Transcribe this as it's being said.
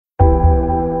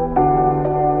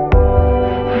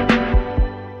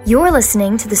You're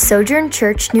listening to the Sojourn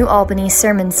Church New Albany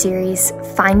sermon series,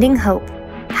 Finding Hope,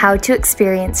 How to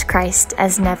Experience Christ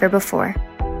as Never Before.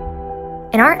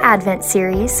 In our Advent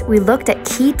series, we looked at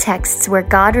key texts where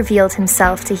God revealed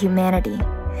himself to humanity.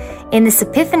 In this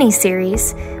Epiphany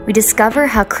series, we discover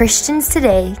how Christians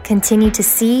today continue to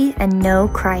see and know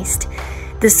Christ,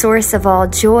 the source of all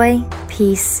joy,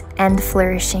 peace, and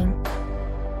flourishing.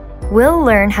 We'll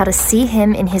learn how to see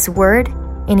him in his word,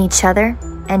 in each other,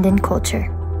 and in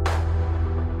culture.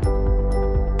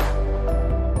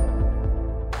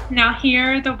 Now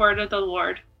hear the word of the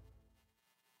Lord.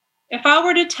 If I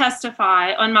were to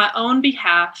testify on my own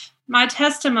behalf, my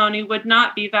testimony would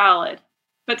not be valid.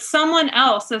 But someone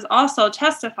else is also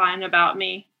testifying about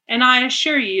me, and I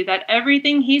assure you that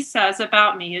everything he says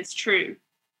about me is true.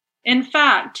 In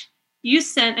fact, you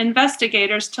sent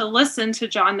investigators to listen to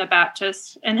John the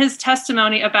Baptist, and his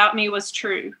testimony about me was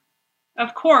true.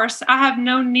 Of course, I have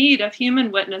no need of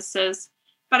human witnesses,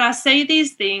 but I say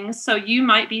these things so you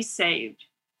might be saved.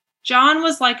 John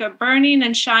was like a burning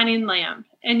and shining lamp,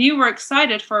 and you were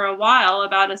excited for a while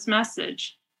about his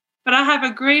message. But I have a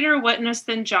greater witness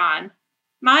than John,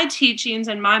 my teachings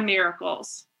and my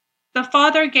miracles. The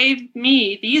Father gave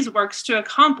me these works to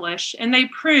accomplish, and they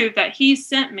prove that he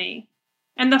sent me.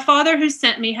 And the Father who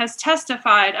sent me has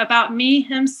testified about me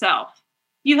himself.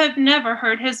 You have never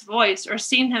heard his voice or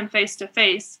seen him face to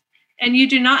face, and you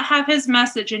do not have his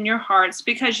message in your hearts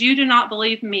because you do not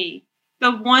believe me, the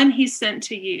one he sent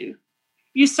to you.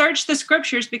 You search the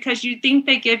scriptures because you think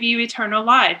they give you eternal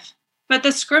life, but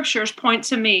the scriptures point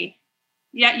to me,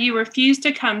 yet you refuse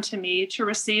to come to me to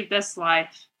receive this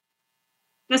life.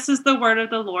 This is the word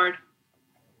of the Lord.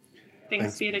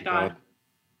 Thanks be to God.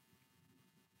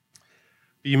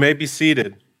 You may be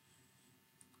seated.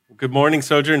 Good morning,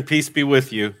 Sojourn. Peace be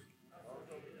with you.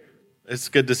 It's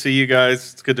good to see you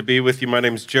guys. It's good to be with you. My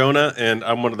name's Jonah, and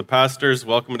I'm one of the pastors.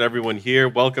 Welcome to everyone here.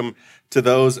 Welcome to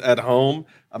those at home.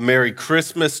 A Merry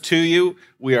Christmas to you.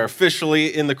 We are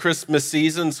officially in the Christmas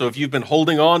season, so if you've been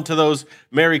holding on to those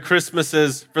Merry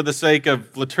Christmases for the sake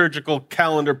of liturgical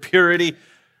calendar purity,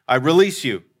 I release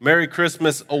you. Merry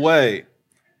Christmas away.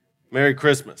 Merry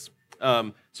Christmas.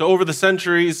 So over the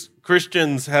centuries,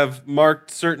 Christians have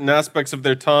marked certain aspects of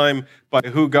their time by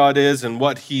who God is and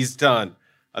what he's done.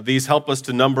 These help us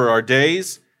to number our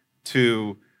days,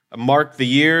 to mark the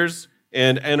years,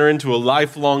 and enter into a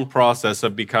lifelong process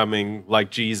of becoming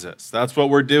like Jesus. That's what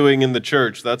we're doing in the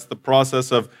church. That's the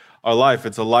process of our life.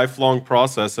 It's a lifelong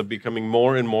process of becoming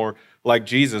more and more like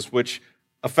Jesus, which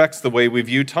affects the way we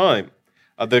view time.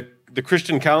 The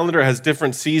Christian calendar has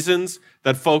different seasons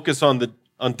that focus on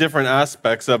different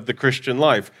aspects of the Christian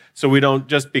life. So we don't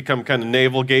just become kind of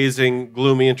navel-gazing,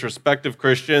 gloomy, introspective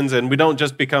Christians, and we don't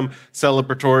just become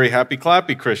celebratory,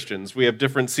 happy-clappy Christians. We have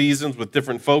different seasons with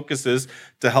different focuses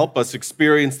to help us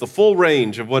experience the full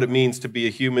range of what it means to be a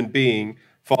human being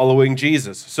following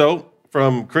Jesus. So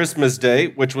from Christmas Day,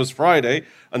 which was Friday,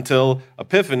 until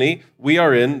Epiphany, we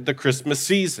are in the Christmas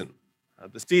season.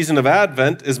 The season of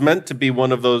Advent is meant to be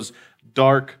one of those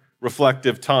dark,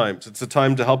 reflective times. It's a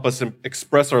time to help us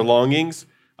express our longings,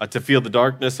 to feel the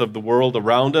darkness of the world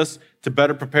around us, to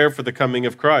better prepare for the coming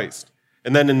of Christ.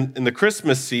 And then in the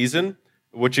Christmas season,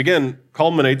 which again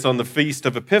culminates on the Feast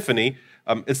of Epiphany,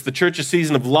 it's the church's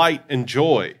season of light and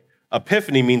joy.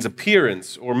 Epiphany means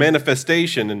appearance or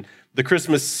manifestation, and the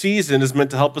Christmas season is meant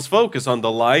to help us focus on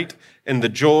the light and the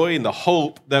joy and the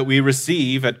hope that we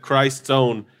receive at Christ's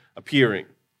own appearing.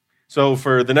 So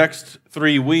for the next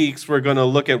 3 weeks, we're going to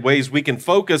look at ways we can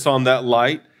focus on that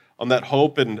light, on that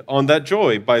hope, and on that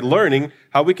joy by learning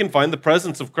how we can find the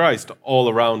presence of Christ all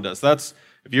around us.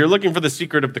 If you're looking for the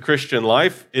secret of the Christian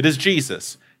life, it is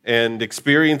Jesus and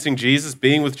experiencing Jesus,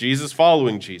 being with Jesus,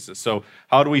 following Jesus. So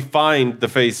how do we find the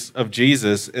face of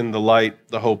Jesus in the light,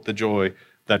 the hope, the joy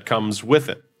that comes with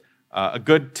it? A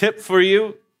good tip for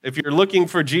you, if you're looking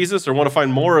for Jesus or want to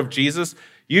find more of Jesus,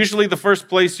 usually the first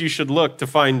place you should look to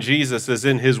find Jesus is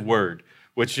in his word,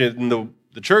 which in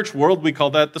the church world, we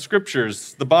call that the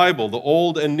scriptures, the Bible, the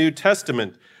Old and New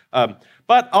Testament.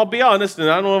 But I'll be honest, and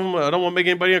I don't want to make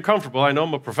anybody uncomfortable. I know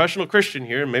I'm a professional Christian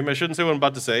here, and maybe I shouldn't say what I'm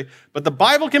about to say, but the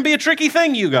Bible can be a tricky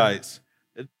thing, you guys.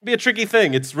 It can be a tricky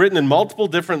thing. It's written in multiple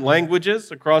different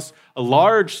languages across a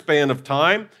large span of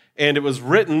time, and it was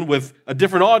written with a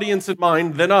different audience in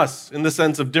mind than us, in the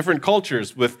sense of different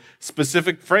cultures with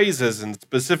specific phrases and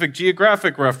specific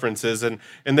geographic references, and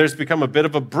there's become a bit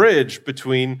of a bridge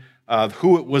between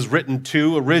who it was written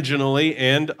to originally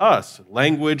and us.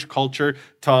 Language, culture,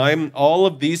 time, all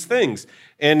of these things.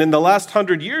 And in the last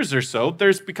 100 years or so,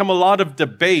 there's become a lot of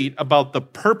debate about the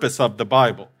purpose of the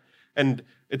Bible. And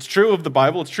It's true of the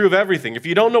Bible. It's true of everything. If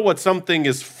you don't know what something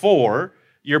is for,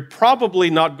 you're probably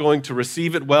not going to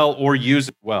receive it well or use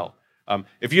it well.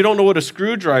 If you don't know what a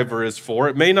screwdriver is for,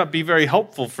 it may not be very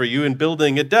helpful for you in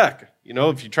building a deck.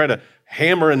 If you try to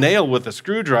hammer a nail with a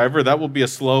screwdriver, that will be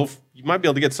you might be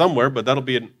able to get somewhere, but that'll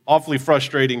be an awfully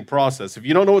frustrating process. If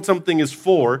you don't know what something is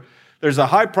for, there's a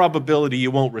high probability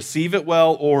you won't receive it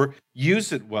well or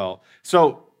use it well.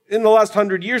 So in the last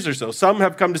 100 years or so, some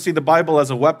have come to see the Bible as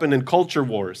a weapon in culture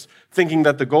wars, thinking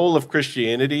that the goal of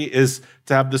Christianity is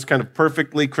to have this kind of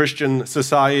perfectly Christian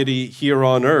society here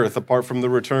on earth, apart from the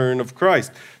return of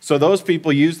Christ. So those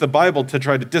people use the Bible to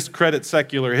try to discredit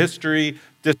secular history,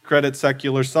 discredit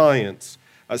secular science.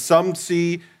 Some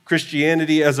see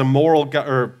Christianity as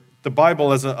or the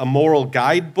Bible as a moral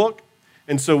guidebook.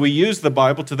 And so we use the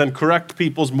Bible to then correct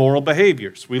people's moral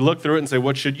behaviors. We look through it and say,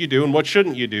 what should you do and what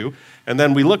shouldn't you do? And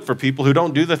then we look for people who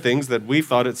don't do the things that we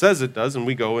thought it says it does, and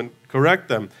we go and correct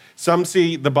them. Some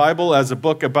see the Bible as a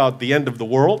book about the end of the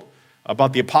world,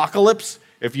 about the apocalypse.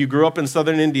 If you grew up in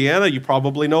southern Indiana, you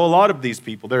probably know a lot of these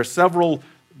people. There are several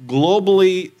global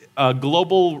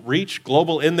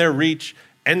in their reach,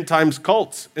 end times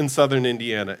cults in southern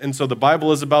Indiana. And so the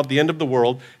Bible is about the end of the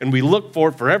world, and we look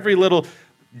for every little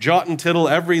jot and tittle,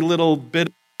 every little bit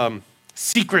of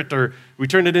secret, or we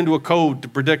turn it into a code to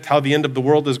predict how the end of the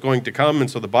world is going to come.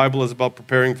 And so the Bible is about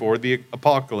preparing for the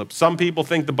apocalypse. Some people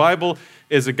think the Bible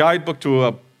is a guidebook to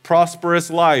a prosperous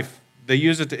life. They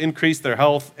use it to increase their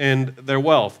health and their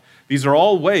wealth. These are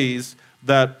all ways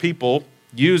that people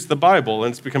use the Bible,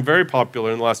 and it's become very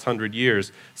popular in the last 100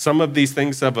 years. Some of these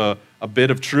things have a bit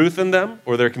of truth in them,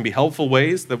 or there can be helpful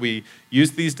ways that we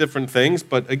use these different things.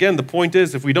 But again, the point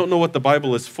is, if we don't know what the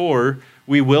Bible is for,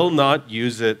 we will not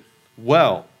use it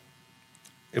well.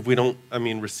 If we don't,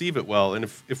 receive it well. And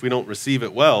if we don't receive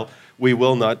it well, we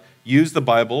will not use the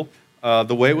Bible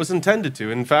the way it was intended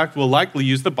to. In fact, we'll likely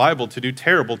use the Bible to do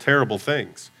terrible, terrible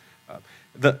things.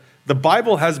 The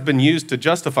Bible has been used to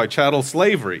justify chattel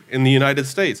slavery in the United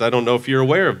States. I don't know if you're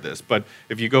aware of this, but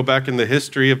if you go back in the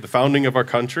history of the founding of our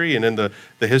country and in the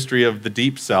history of the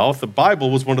Deep South, the Bible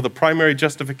was one of the primary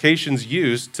justifications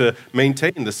used to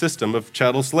maintain the system of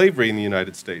chattel slavery in the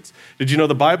United States. Did you know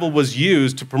the Bible was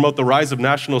used to promote the rise of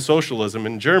National Socialism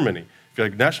in Germany? If you're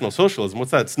like, National Socialism,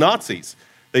 what's that? It's Nazis.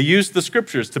 They used the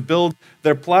scriptures to build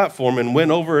their platform and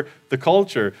win over the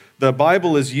culture. The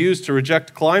Bible is used to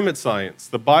reject climate science.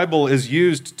 The Bible is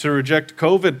used to reject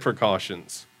COVID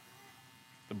precautions.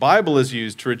 The Bible is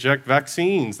used to reject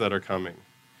vaccines that are coming.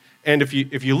 And if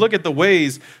you look at the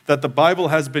ways that the Bible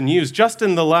has been used just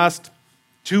in the last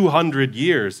 200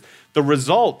 years, the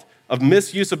result of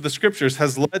misuse of the scriptures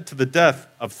has led to the death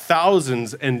of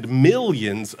thousands and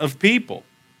millions of people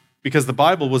because the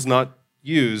Bible was not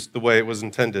used the way it was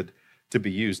intended to be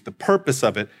used. The purpose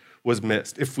of it was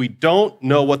missed. If we don't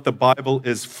know what the Bible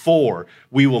is for,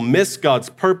 we will miss God's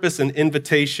purpose and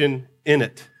invitation in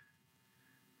it.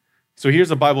 So here's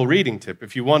a Bible reading tip.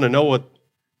 If you want to know what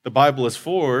the Bible is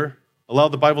for, allow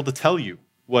the Bible to tell you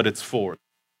what it's for.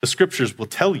 The scriptures will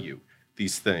tell you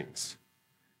these things.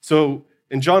 So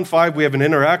in John 5, we have an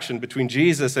interaction between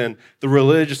Jesus and the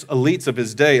religious elites of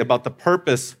his day about the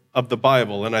purpose of the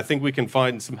Bible, and I think we can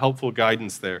find some helpful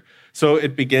guidance there. So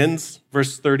it begins,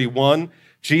 verse 31,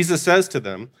 Jesus says to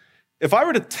them, "If I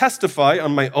were to testify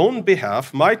on my own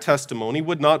behalf, my testimony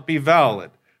would not be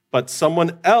valid, but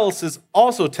someone else is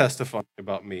also testifying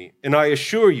about me, and I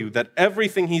assure you that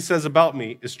everything he says about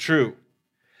me is true.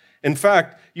 In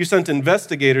fact, you sent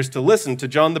investigators to listen to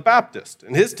John the Baptist,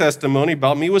 and his testimony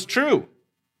about me was true.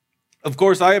 Of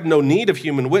course, I have no need of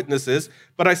human witnesses,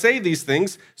 but I say these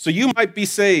things so you might be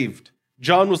saved.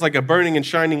 John was like a burning and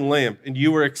shining lamp, and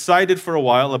you were excited for a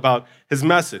while about his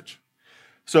message."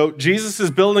 So Jesus is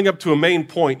building up to a main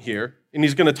point here, and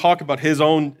he's going to talk about his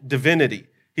own divinity.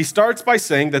 He starts by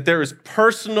saying that there is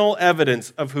personal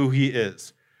evidence of who he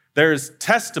is. There is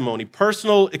testimony,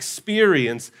 personal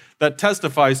experience that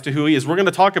testifies to who he is. We're going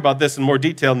to talk about this in more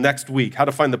detail next week, how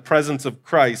to find the presence of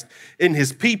Christ in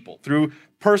his people through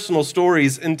personal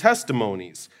stories and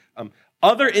testimonies.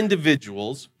 Other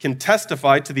individuals can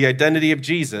testify to the identity of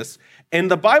Jesus, and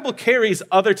the Bible carries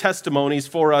other testimonies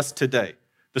for us today.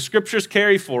 The scriptures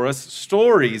carry for us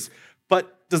stories,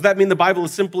 but does that mean the Bible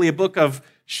is simply a book of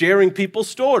sharing people's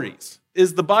stories?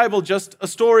 Is the Bible just a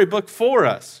storybook for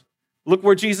us? Look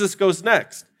where Jesus goes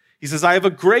next. He says, "I have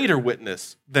a greater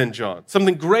witness than John,"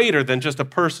 something greater than just a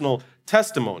personal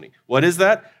testimony. What is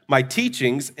that? My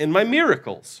teachings and my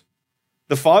miracles.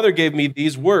 The Father gave me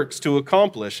these works to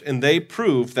accomplish, and they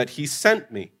prove that he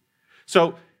sent me.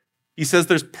 So He says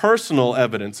there's personal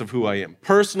evidence of who I am,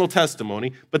 personal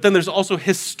testimony, but then there's also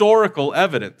historical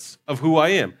evidence of who I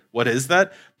am. What is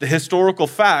that? The historical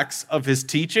facts of his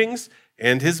teachings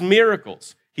and his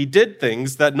miracles. He did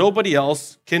things that nobody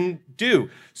else can do.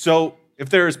 So if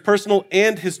there is personal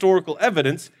and historical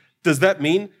evidence, does that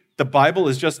mean the Bible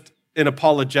is just an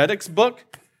apologetics book?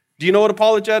 Do you know what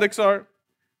apologetics are?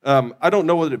 I don't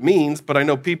know what it means, but I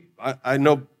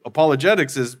know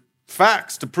apologetics is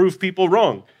facts to prove people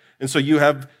wrong. And so you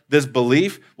have this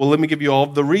belief. Well, let me give you all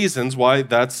of the reasons why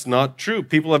that's not true.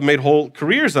 People have made whole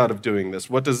careers out of doing this.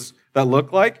 What does that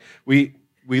look like? We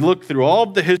look through all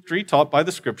of the history taught by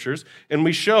the scriptures, and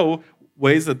we show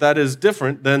ways that is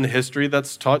different than history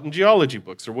that's taught in geology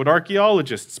books or what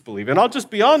archaeologists believe. And I'll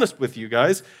just be honest with you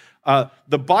guys.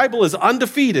 The Bible is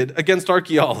undefeated against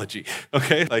archaeology,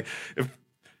 okay? Like, if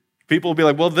people will be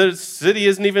like, well, this city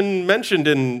isn't even mentioned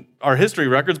in our history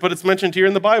records, but it's mentioned here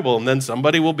in the Bible. And then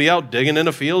somebody will be out digging in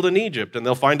a field in Egypt, and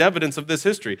they'll find evidence of this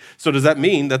history. So does that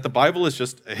mean that the Bible is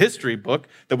just a history book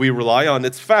that we rely on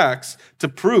its facts to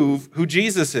prove who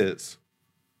Jesus is?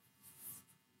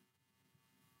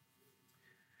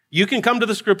 You can come to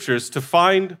the scriptures to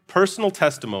find personal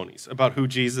testimonies about who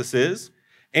Jesus is,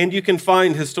 and you can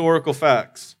find historical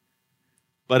facts.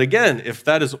 But again, if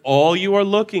that is all you are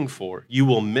looking for, you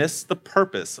will miss the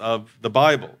purpose of the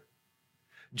Bible.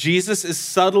 Jesus is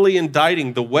subtly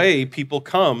indicting the way people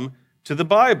come to the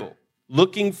Bible.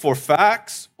 Looking for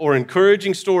facts or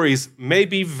encouraging stories may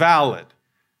be valid.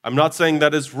 I'm not saying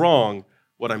that is wrong.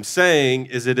 What I'm saying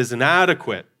is it is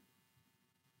inadequate.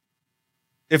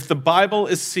 If the Bible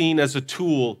is seen as a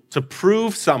tool to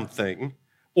prove something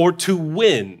or to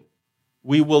win,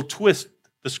 we will twist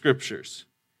the scriptures.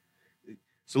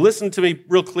 So listen to me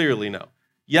real clearly now.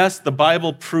 Yes, the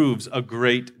Bible proves a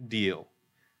great deal.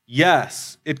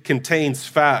 Yes, it contains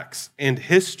facts and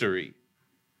history.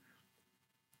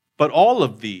 But all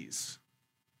of these,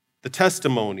 the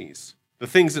testimonies, the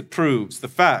things it proves, the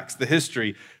facts, the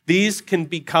history, these can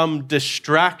become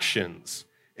distractions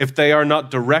if they are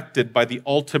not directed by the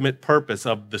ultimate purpose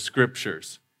of the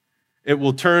scriptures. It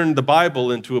will turn the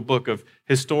Bible into a book of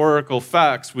historical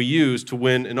facts we use to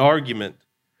win an argument.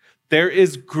 There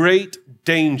is great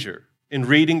danger in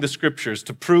reading the scriptures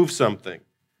to prove something,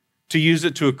 to use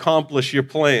it to accomplish your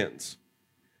plans.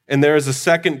 And there is a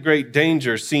second great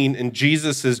danger seen in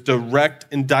Jesus' direct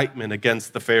indictment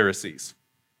against the Pharisees.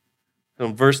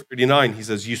 In verse 39, he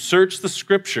says, "You search the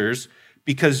scriptures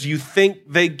because you think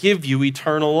they give you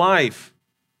eternal life."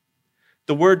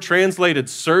 The word translated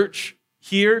search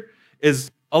here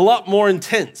is a lot more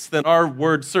intense than our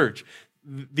word search.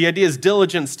 The idea is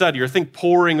diligent study, or think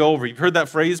pouring over. You've heard that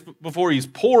phrase before. He's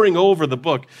pouring over the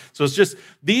book. So it's just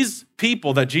these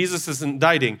people that Jesus is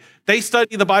indicting, they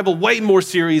study the Bible way more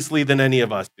seriously than any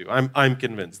of us do. I'm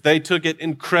convinced. They took it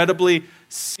incredibly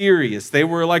serious. They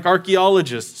were like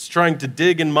archaeologists trying to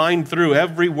dig and mine through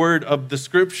every word of the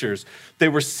scriptures. They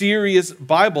were serious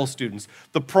Bible students.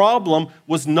 The problem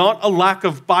was not a lack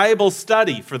of Bible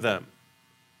study for them.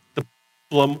 The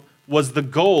problem was the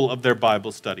goal of their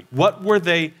Bible study. What were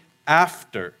they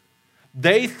after?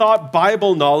 They thought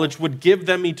Bible knowledge would give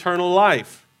them eternal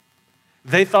life.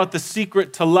 They thought the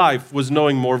secret to life was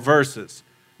knowing more verses,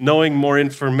 knowing more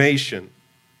information.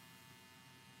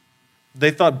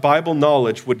 They thought Bible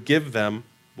knowledge would give them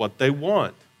what they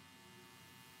want.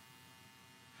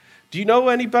 Do you know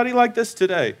anybody like this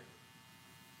today?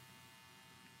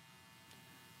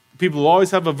 People who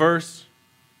always have a verse,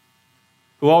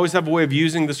 who always have a way of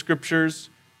using the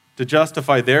scriptures to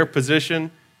justify their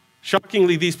position.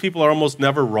 Shockingly, these people are almost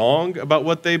never wrong about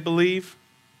what they believe.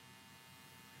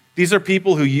 These are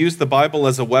people who use the Bible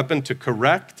as a weapon to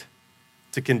correct,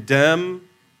 to condemn,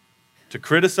 to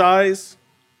criticize.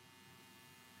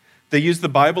 They use the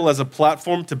Bible as a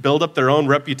platform to build up their own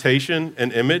reputation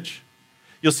and image.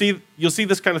 You'll see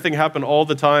this kind of thing happen all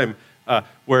the time,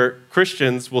 where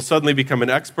Christians will suddenly become an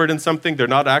expert in something they're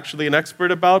not actually an expert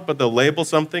about, but they'll label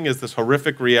something as this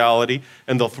horrific reality,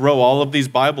 and they'll throw all of these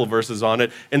Bible verses on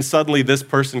it, and suddenly this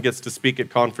person gets to speak at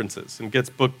conferences and gets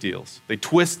book deals. They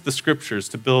twist the scriptures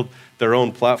to build their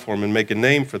own platform and make a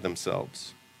name for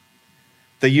themselves.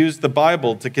 They use the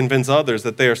Bible to convince others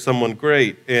that they are someone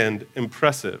great and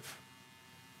impressive.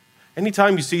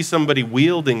 Anytime you see somebody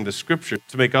wielding the scripture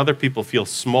to make other people feel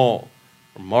small,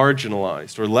 or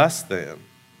marginalized, or less than,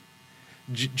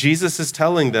 Jesus is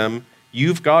telling them,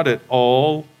 you've got it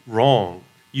all wrong.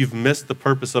 You've missed the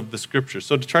purpose of the scripture.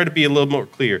 So to try to be a little more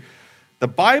clear, the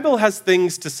Bible has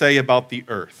things to say about the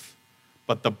earth,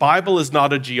 but the Bible is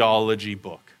not a geology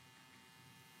book.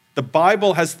 The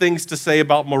Bible has things to say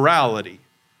about morality,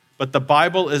 but the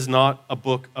Bible is not a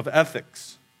book of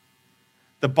ethics.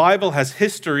 The Bible has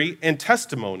history and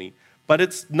testimony, but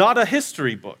it's not a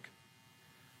history book.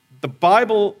 The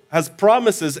Bible has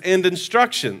promises and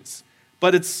instructions,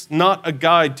 but it's not a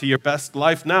guide to your best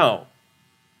life now.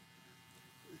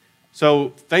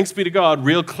 So, thanks be to God,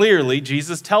 real clearly,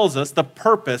 Jesus tells us the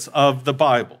purpose of the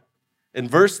Bible. In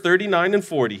verse 39 and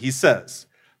 40, he says,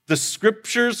 "The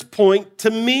scriptures point to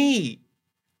me,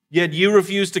 yet you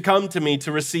refuse to come to me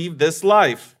to receive this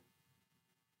life."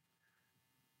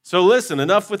 So listen,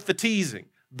 enough with the teasing.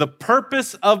 The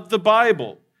purpose of the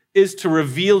Bible is to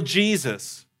reveal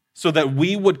Jesus so that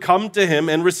we would come to him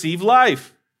and receive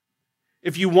life.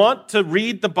 If you want to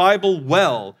read the Bible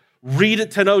well, read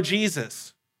it to know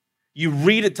Jesus. You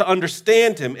read it to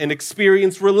understand him and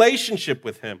experience relationship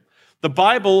with him. The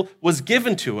Bible was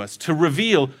given to us to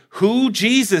reveal who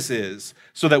Jesus is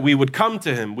so that we would come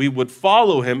to him, we would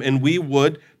follow him, and we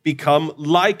would become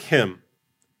like him.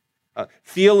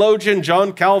 Theologian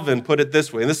John Calvin put it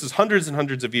this way, and this is hundreds and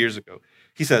hundreds of years ago.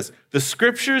 He says, "The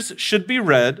scriptures should be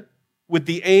read with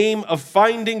the aim of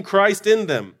finding Christ in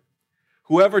them.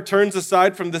 Whoever turns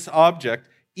aside from this object,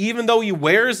 even though he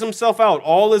wears himself out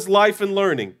all his life in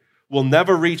learning, will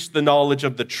never reach the knowledge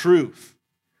of the truth.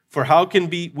 For how can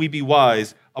we be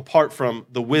wise apart from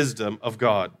the wisdom of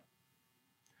God?"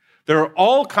 There are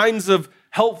all kinds of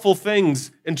helpful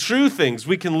things and true things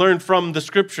we can learn from the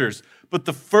scriptures. But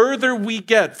the further we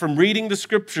get from reading the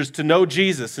scriptures to know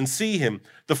Jesus and see him,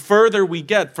 the further we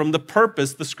get from the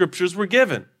purpose the scriptures were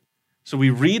given. So we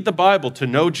read the Bible to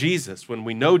know Jesus. When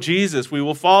we know Jesus, we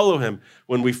will follow him.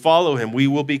 When we follow him, we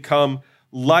will become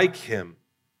like him.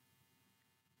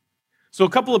 So a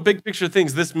couple of big picture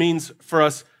things this means for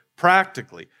us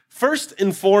practically. First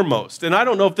and foremost, and I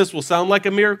don't know if this will sound like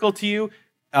a miracle to you.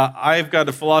 I've got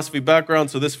a philosophy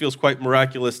background, so this feels quite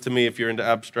miraculous to me if you're into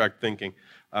abstract thinking.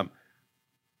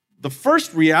 The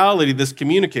first reality this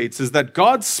communicates is that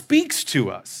God speaks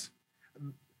to us.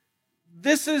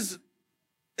 This is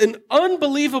an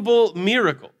unbelievable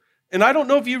miracle. And I don't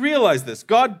know if you realize this.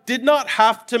 God did not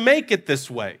have to make it this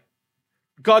way.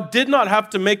 God did not have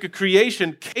to make a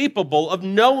creation capable of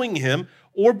knowing him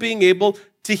or being able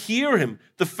to hear him.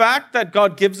 The fact that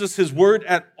God gives us his word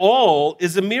at all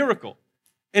is a miracle.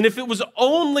 And if it was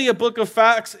only a book of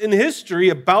facts in history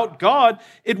about God,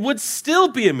 it would still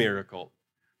be a miracle.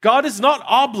 God is not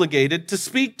obligated to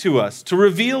speak to us, to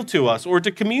reveal to us, or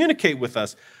to communicate with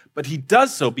us, but he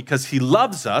does so because he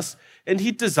loves us and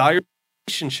he desires a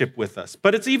relationship with us.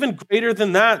 But it's even greater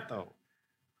than that, though.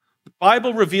 The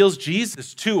Bible reveals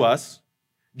Jesus to us.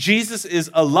 Jesus is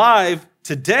alive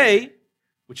today,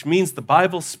 which means the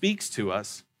Bible speaks to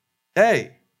us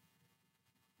today.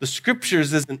 The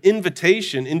scriptures is an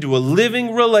invitation into a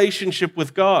living relationship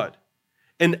with God,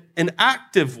 an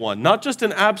active one, not just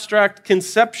an abstract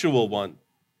conceptual one.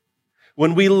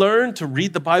 When we learn to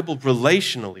read the Bible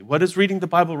relationally, what does reading the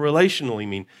Bible relationally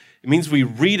mean? It means we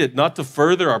read it not to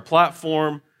further our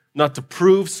platform, not to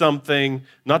prove something,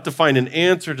 not to find an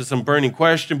answer to some burning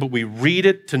question, but we read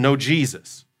it to know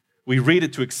Jesus. We read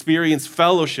it to experience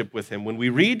fellowship with him. When we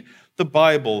read the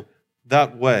Bible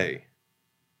that way,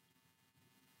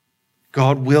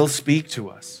 God will speak to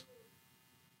us.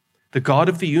 The God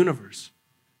of the universe,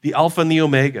 the Alpha and the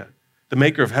Omega, the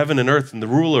maker of heaven and earth and the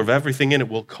ruler of everything in it,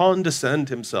 will condescend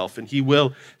himself and he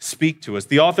will speak to us.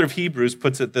 The author of Hebrews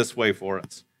puts it this way for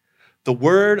us. The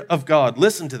word of God,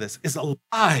 listen to this, is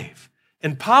alive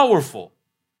and powerful.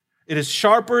 It is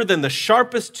sharper than the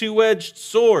sharpest two-edged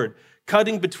sword,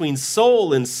 cutting between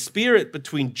soul and spirit,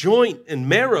 between joint and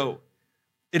marrow.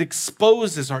 It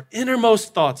exposes our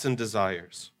innermost thoughts and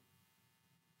desires.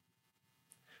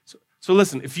 So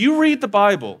listen, if you read the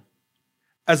Bible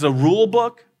as a rule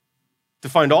book to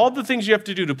find all the things you have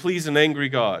to do to please an angry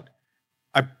God,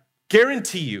 I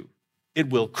guarantee you it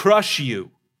will crush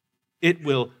you. It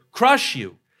will crush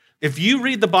you. If you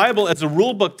read the Bible as a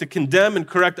rule book to condemn and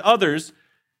correct others,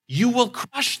 you will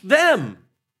crush them.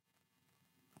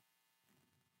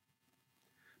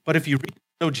 But if you read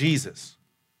to know Jesus,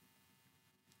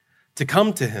 to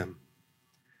come to him,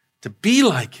 to be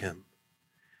like him,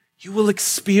 you will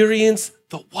experience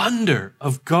the wonder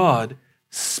of God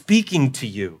speaking to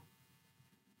you.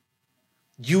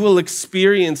 You will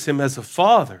experience him as a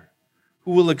father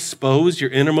who will expose your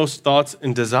innermost thoughts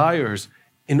and desires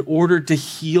in order to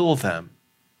heal them,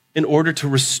 in order to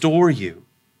restore you.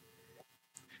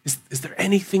 Is there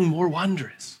anything more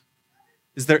wondrous?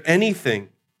 Is there anything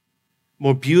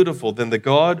more beautiful than the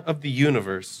God of the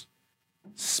universe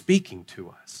speaking to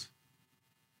us?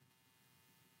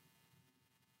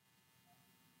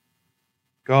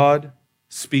 God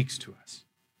speaks to us,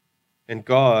 and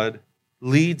God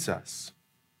leads us.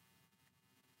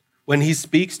 When he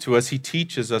speaks to us, he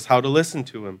teaches us how to listen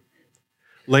to him.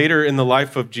 Later in the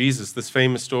life of Jesus, this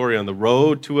famous story on the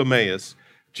road to Emmaus,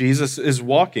 Jesus is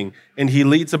walking and he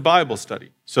leads a Bible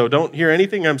study. So don't hear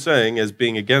anything I'm saying as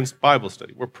being against Bible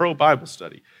study. We're pro-Bible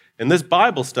study. In this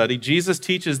Bible study, Jesus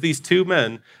teaches these two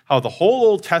men how the whole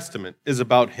Old Testament is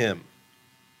about him.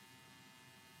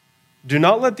 Do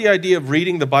not let the idea of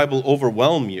reading the Bible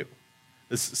overwhelm you.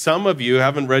 Some of you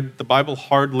haven't read the Bible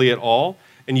hardly at all,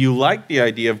 and you like the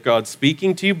idea of God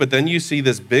speaking to you, but then you see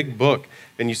this big book,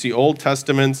 and you see Old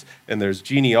Testaments, and there's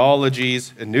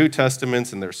genealogies, and New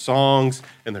Testaments, and there's songs,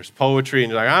 and there's poetry,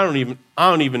 and you're like, I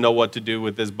don't even know what to do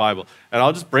with this Bible. And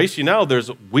I'll just brace you now,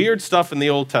 there's weird stuff in the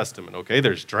Old Testament, okay?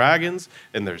 There's dragons,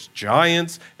 and there's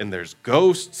giants, and there's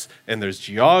ghosts, and there's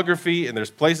geography, and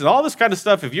there's places, all this kind of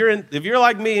stuff. If you're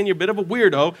like me and you're a bit of a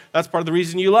weirdo, that's part of the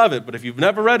reason you love it. But if you've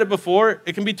never read it before,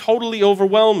 it can be totally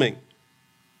overwhelming.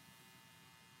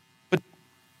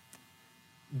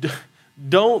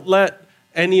 Don't let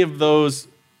any of those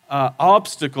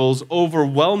obstacles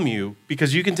overwhelm you,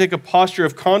 because you can take a posture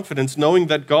of confidence knowing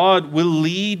that God will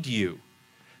lead you.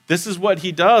 This is what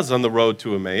he does on the road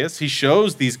to Emmaus. He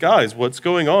shows these guys what's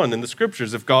going on in the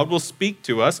scriptures. If God will speak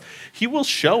to us, he will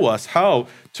show us how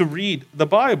to read the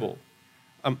Bible.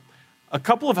 A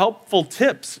couple of helpful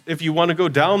tips if you want to go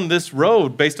down this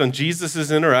road based on Jesus'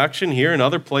 interaction here and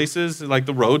other places like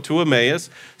the road to Emmaus.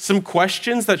 Some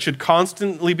questions that should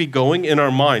constantly be going in our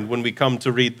mind when we come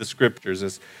to read the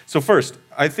scriptures. So first,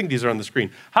 I think these are on the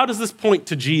screen. How does this point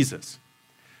to Jesus?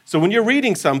 So when you're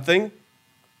reading something,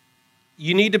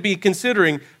 you need to be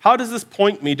considering, how does this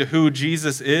point me to who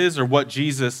Jesus is or what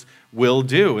Jesus will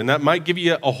do? And that might give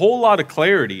you a whole lot of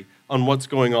clarity on what's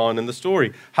going on in the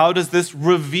story. How does this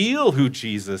reveal who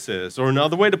Jesus is? Or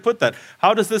another way to put that,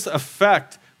 how does this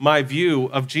affect my view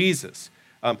of Jesus?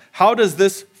 How does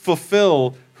this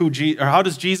fulfill how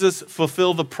does Jesus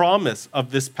fulfill the promise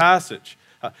of this passage?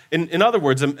 In other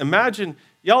words, imagine,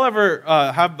 y'all ever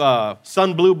have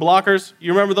sun blue blockers?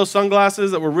 You remember those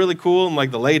sunglasses that were really cool in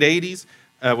like the late 80s,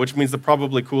 which means they're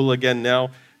probably cool again now.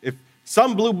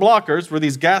 Sun blue blockers were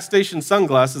these gas station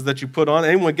sunglasses that you put on.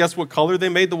 Anyone guess what color they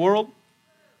made the world?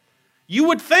 You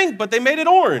would think, but they made it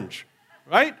orange,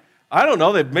 right? I don't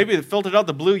know. Maybe they filtered out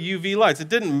the blue UV lights. It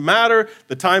didn't matter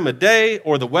the time of day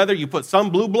or the weather. You put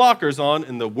sun blue blockers on,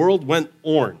 and the world went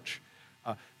orange.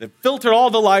 They filter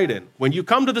all the light in. When you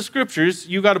come to the scriptures,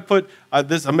 you got to put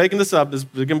this. I'm making this up. This is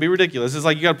going to be ridiculous. It's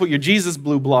like you got to put your Jesus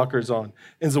blue blockers on.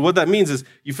 And so what that means is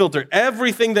you filter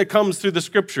everything that comes through the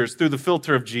scriptures through the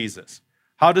filter of Jesus.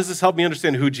 How does this help me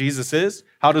understand who Jesus is?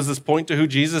 How does this point to who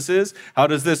Jesus is? How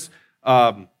does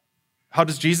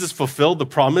Jesus fulfill the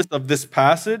promise of this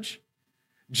passage?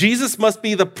 Jesus must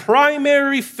be the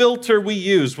primary filter we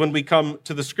use when we come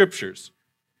to the scriptures.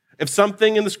 If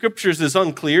something in the scriptures is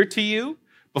unclear to you,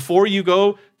 before you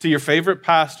go to your favorite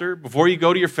pastor, before you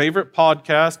go to your favorite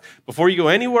podcast, before you go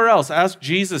anywhere else, ask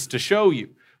Jesus to show you.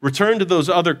 Return to those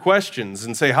other questions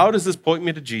and say, how does this point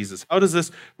me to Jesus? How does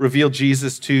this reveal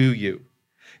Jesus to you?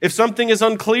 If something is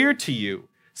unclear to you,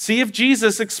 see if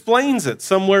Jesus explains it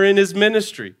somewhere in his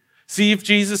ministry. See if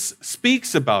Jesus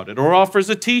speaks about it or offers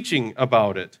a teaching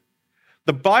about it.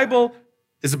 The Bible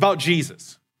is about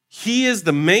Jesus. He is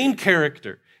the main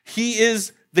character. He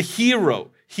is the hero.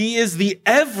 He is the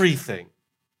everything.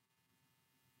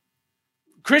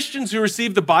 Christians who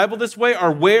receive the Bible this way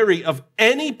are wary of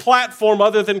any platform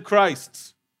other than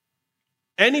Christ's.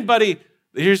 Anybody,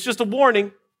 here's just a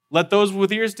warning, let those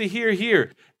with ears to hear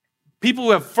hear. People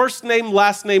who have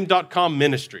firstname.lastname.com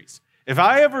ministries. If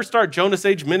I ever start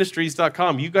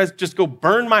jonahsageministries.com, you guys just go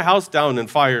burn my house down and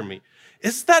fire me.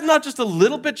 Is that not just a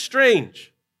little bit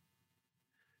strange?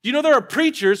 You know, there are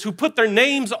preachers who put their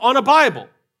names on a Bible.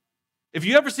 If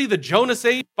you ever see the Jonah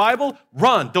Sage Bible,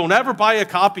 run. Don't ever buy a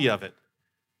copy of it.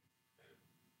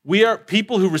 We are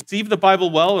people who receive the Bible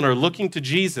well and are looking to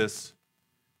Jesus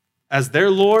as their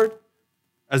Lord,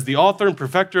 as the author and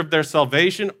perfecter of their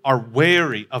salvation, are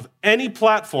wary of any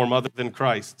platform other than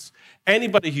Christ's.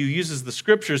 Anybody who uses the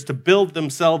scriptures to build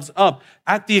themselves up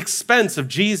at the expense of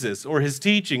Jesus or his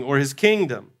teaching or his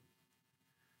kingdom.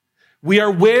 We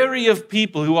are wary of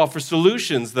people who offer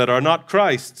solutions that are not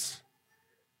Christ's.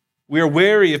 We are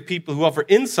wary of people who offer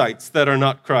insights that are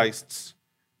not Christ's,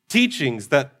 teachings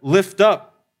that lift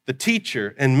up the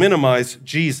teacher and minimize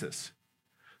Jesus.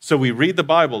 So we read the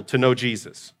Bible to know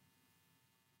Jesus.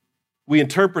 We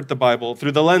interpret the Bible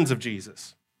through the lens of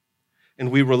Jesus, and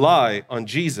we rely on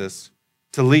Jesus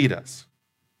to lead us.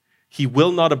 He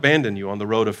will not abandon you on the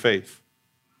road of faith.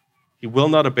 He will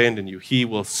not abandon you. He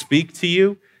will speak to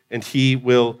you, and he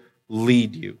will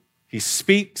lead you. He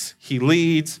speaks, he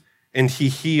leads, and he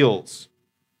heals.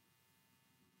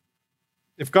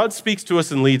 If God speaks to us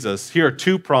and leads us, here are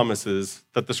two promises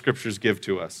that the scriptures give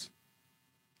to us.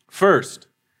 First,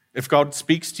 if God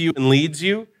speaks to you and leads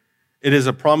you, it is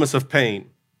a promise of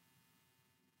pain.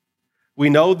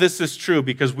 We know this is true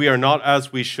because we are not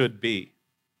as we should be.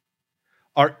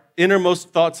 Our innermost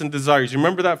thoughts and desires, you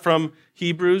remember that from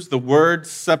Hebrews? The word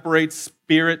separates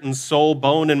spirit and soul,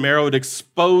 bone and marrow. It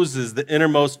exposes the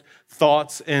innermost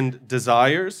thoughts and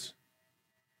desires.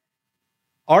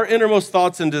 Our innermost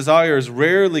thoughts and desires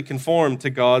rarely conform to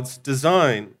God's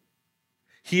design.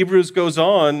 Hebrews goes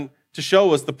on to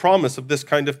show us the promise of this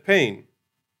kind of pain.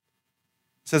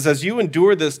 It says, as you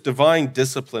endure this divine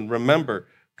discipline, remember,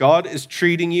 God is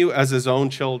treating you as his own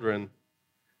children.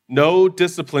 No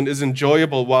discipline is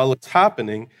enjoyable while it's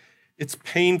happening. It's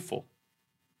painful.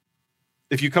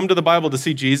 If you come to the Bible to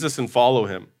see Jesus and follow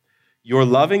him, your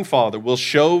loving Father will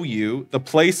show you the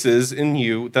places in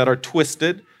you that are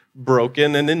twisted,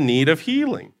 broken, and in need of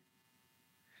healing.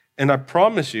 And I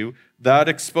promise you, that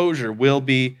exposure will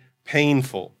be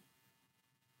painful.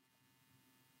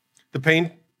 The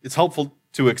pain, it's helpful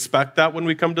to expect that when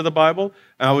we come to the Bible.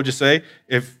 And I would just say,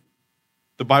 if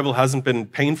the Bible hasn't been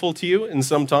painful to you in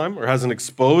some time, or hasn't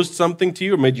exposed something to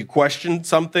you, or made you question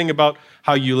something about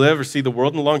how you live or see the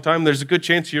world in a long time, there's a good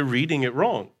chance you're reading it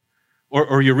wrong.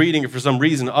 Or you're reading it for some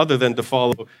reason other than to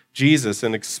follow Jesus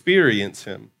and experience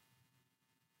him.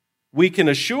 We can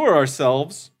assure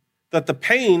ourselves that the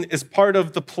pain is part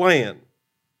of the plan.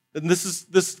 And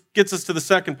this gets us to the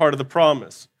second part of the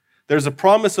promise. There's a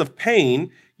promise of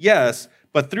pain, yes,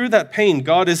 but through that pain,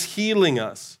 God is healing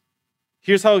us.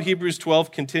 Here's how Hebrews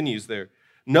 12 continues there.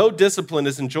 No discipline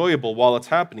is enjoyable while it's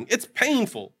happening. It's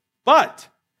painful, but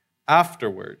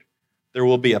afterward, there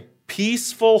will be a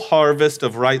peaceful harvest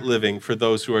of right living for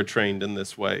those who are trained in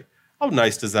this way. How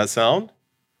nice does that sound?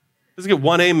 Let's get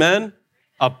one amen.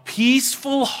 A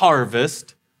peaceful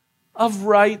harvest of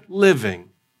right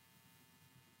living.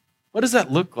 What does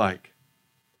that look like?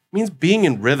 It means being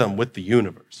in rhythm with the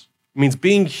universe. It means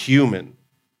being human.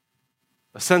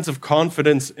 A sense of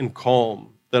confidence and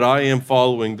calm that I am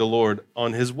following the Lord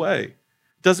on his way.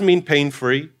 It doesn't mean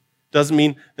pain-free. It doesn't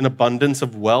mean an abundance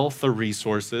of wealth or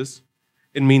resources.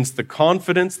 It means the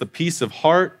confidence, the peace of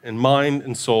heart and mind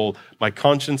and soul. My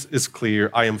conscience is clear.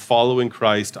 I am following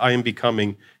Christ. I am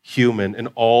becoming human, and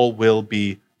all will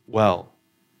be well.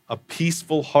 A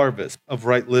peaceful harvest of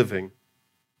right living.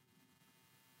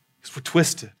 Because we're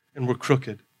twisted and we're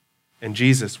crooked, and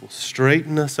Jesus will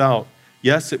straighten us out.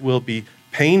 Yes, it will be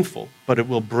painful, but it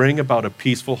will bring about a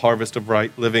peaceful harvest of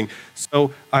right living.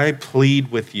 So I plead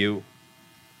with you,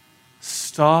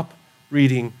 stop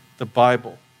reading the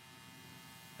Bible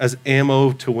as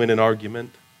ammo to win an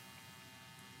argument.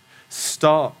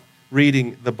 Stop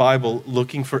reading the Bible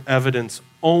looking for evidence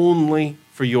only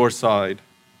for your side.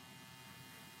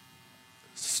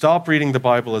 Stop reading the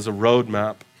Bible as a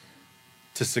roadmap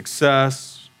to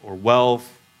success or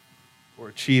wealth or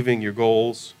achieving your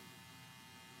goals.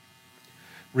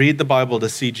 Read the Bible to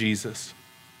see Jesus,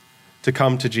 to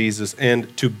come to Jesus,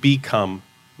 and to become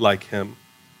like him.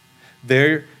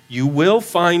 There you will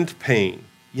find pain,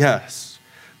 yes,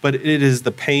 but it is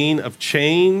the pain of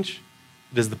change.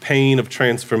 It is the pain of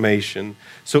transformation.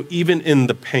 So even in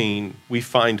the pain, we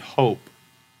find hope.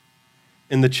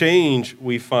 In the change,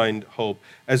 we find hope.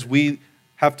 As we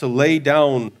have to lay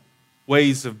down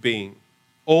ways of being,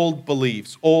 old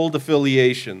beliefs, old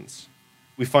affiliations,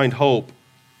 we find hope.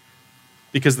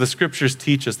 Because the scriptures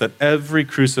teach us that every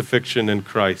crucifixion in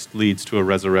Christ leads to a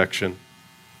resurrection.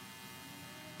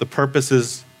 The purpose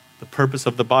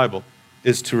of the Bible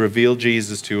is to reveal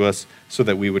Jesus to us so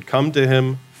that we would come to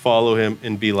him, follow him,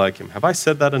 and be like him. Have I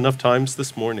said that enough times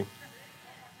this morning?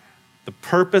 The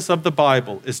purpose of the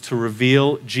Bible is to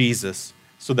reveal Jesus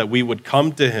so that we would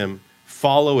come to him,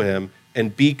 follow him,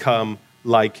 and become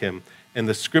like him. And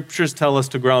the scriptures tell us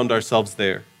to ground ourselves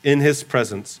there, in his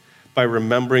presence, by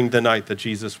remembering the night that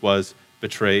Jesus was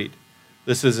betrayed.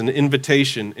 This is an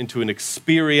invitation into an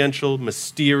experiential,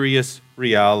 mysterious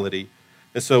reality.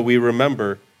 And so we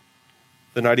remember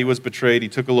the night he was betrayed, he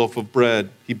took a loaf of bread,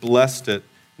 he blessed it,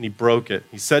 and he broke it.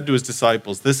 He said to his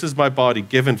disciples, "This is my body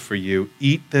given for you.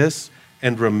 Eat this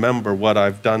and remember what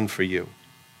I've done for you."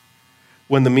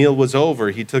 When the meal was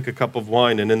over, he took a cup of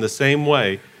wine, and in the same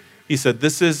way, he said,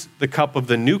 "This is the cup of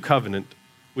the new covenant,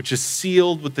 which is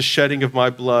sealed with the shedding of my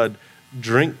blood.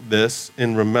 Drink this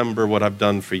and remember what I've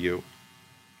done for you."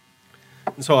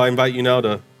 And so I invite you now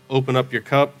to open up your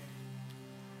cup.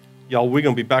 Y'all, we're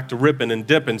going to be back to ripping and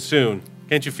dipping soon.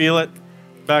 Can't you feel it?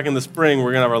 Back in the spring,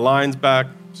 we're going to have our lines back.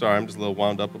 Sorry, I'm just a little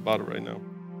wound up about it right now.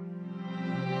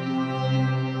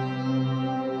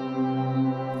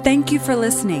 Thank you for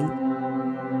listening.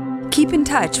 Keep in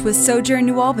touch with Sojourn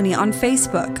New Albany on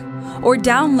Facebook, or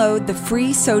download the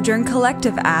free Sojourn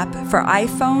Collective app for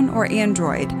iPhone or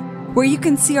Android, where you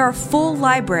can see our full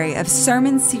library of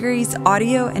sermon series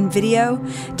audio and video,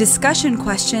 discussion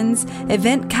questions,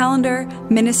 event calendar,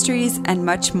 ministries, and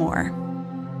much more.